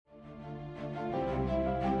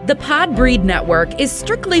The Podbreed Network is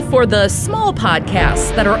strictly for the small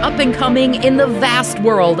podcasts that are up and coming in the vast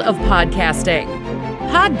world of podcasting.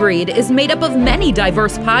 Podbreed is made up of many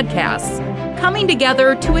diverse podcasts, coming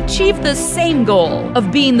together to achieve the same goal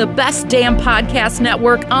of being the best damn podcast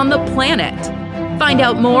network on the planet. Find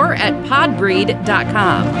out more at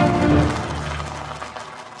podbreed.com.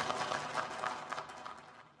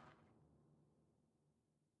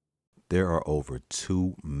 There are over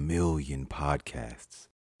 2 million podcasts,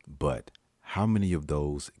 but how many of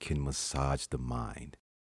those can massage the mind,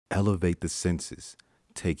 elevate the senses,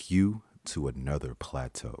 take you to another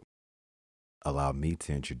plateau? Allow me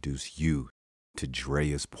to introduce you to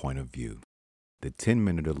Drea's Point of View, the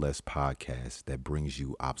 10-minute or less podcast that brings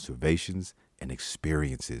you observations and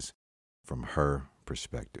experiences from her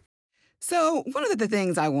perspective. So one of the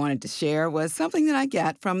things I wanted to share was something that I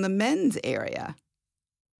got from the men's area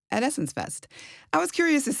at Essence Fest. I was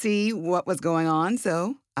curious to see what was going on,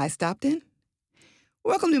 so I stopped in.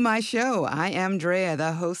 Welcome to my show. I am Drea,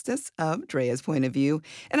 the hostess of Drea's Point of View,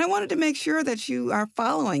 and I wanted to make sure that you are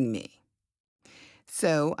following me.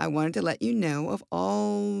 So I wanted to let you know of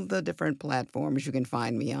all the different platforms you can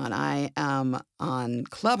find me on. I am on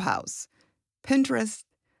Clubhouse, Pinterest,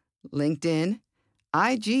 LinkedIn,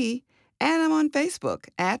 IG, and I'm on Facebook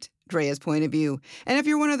at Drea's Point of View. And if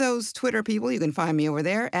you're one of those Twitter people, you can find me over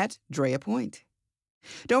there at Drea Point.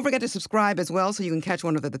 Don't forget to subscribe as well so you can catch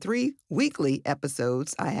one of the 3 weekly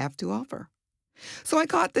episodes I have to offer. So I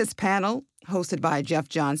caught this panel hosted by Jeff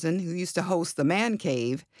Johnson, who used to host The Man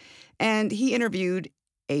Cave, and he interviewed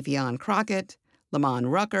Affion Crockett, Lamon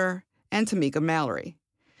Rucker, and Tamika Mallory.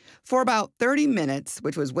 For about 30 minutes,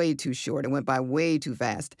 which was way too short and went by way too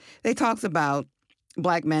fast, they talked about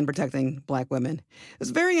Black men protecting Black women. It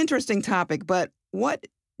was a very interesting topic, but what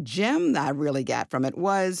gem I really got from it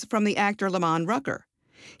was from the actor Lamon Rucker.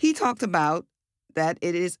 He talked about that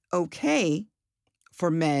it is okay for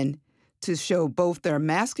men to show both their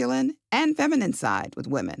masculine and feminine side with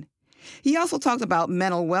women. He also talked about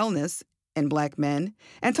mental wellness in Black men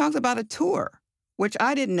and talked about a tour, which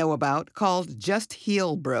I didn't know about, called Just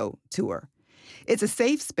Heal Bro Tour. It's a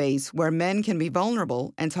safe space where men can be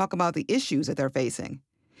vulnerable and talk about the issues that they're facing.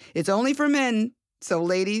 It's only for men, so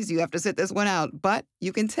ladies, you have to sit this one out, but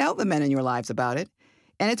you can tell the men in your lives about it,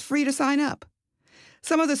 and it's free to sign up.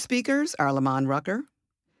 Some of the speakers are Lamon Rucker,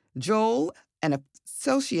 Joel, an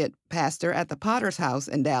associate pastor at the Potter's House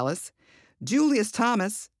in Dallas, Julius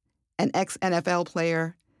Thomas, an ex-NFL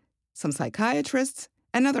player, some psychiatrists,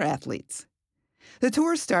 and other athletes. The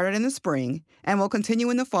tour started in the spring and will continue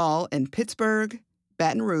in the fall in Pittsburgh,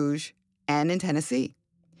 Baton Rouge, and in Tennessee.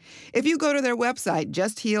 If you go to their website,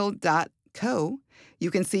 justheal.co, you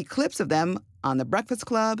can see clips of them on The Breakfast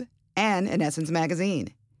Club and in Essence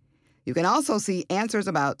Magazine. You can also see answers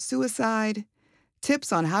about suicide,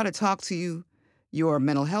 tips on how to talk to your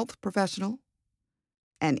mental health professional,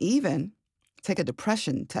 and even take a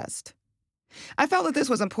depression test. I felt that this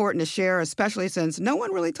was important to share, especially since no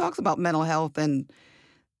one really talks about mental health and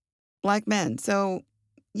Black men. So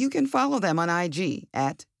you can follow them on IG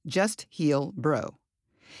at Just Heal Bro.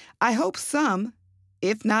 I hope some,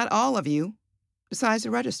 if not all of you, decides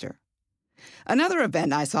to register. Another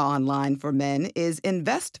event I saw online for men is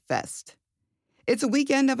Invest Fest. It's a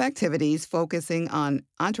weekend of activities focusing on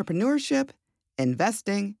entrepreneurship,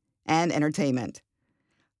 investing, and entertainment.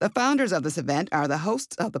 The founders of this event are the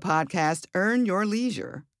hosts of the podcast Earn Your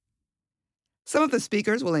Leisure. Some of the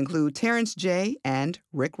speakers will include Terrence J. and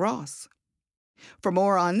Rick Ross. For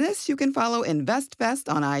more on this, you can follow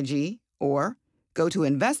InvestFest on IG or go to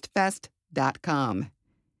investfest.com.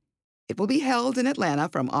 It will be held in Atlanta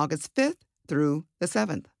from August 5th through the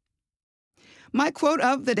 7th. My quote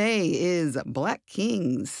of the day is, Black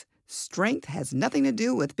Kings, strength has nothing to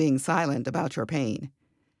do with being silent about your pain.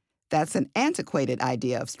 That's an antiquated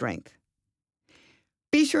idea of strength.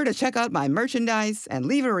 Be sure to check out my merchandise and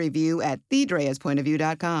leave a review at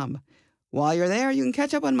thedreaspointofview.com. While you're there, you can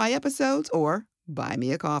catch up on my episodes or buy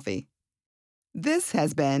me a coffee. This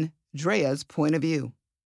has been Drea's Point of View.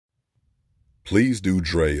 Please do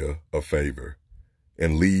Drea a favor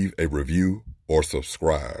and leave a review or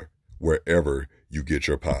subscribe wherever you get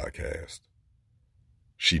your podcast.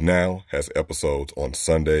 She now has episodes on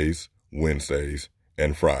Sundays, Wednesdays,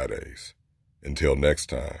 and Fridays. Until next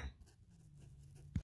time.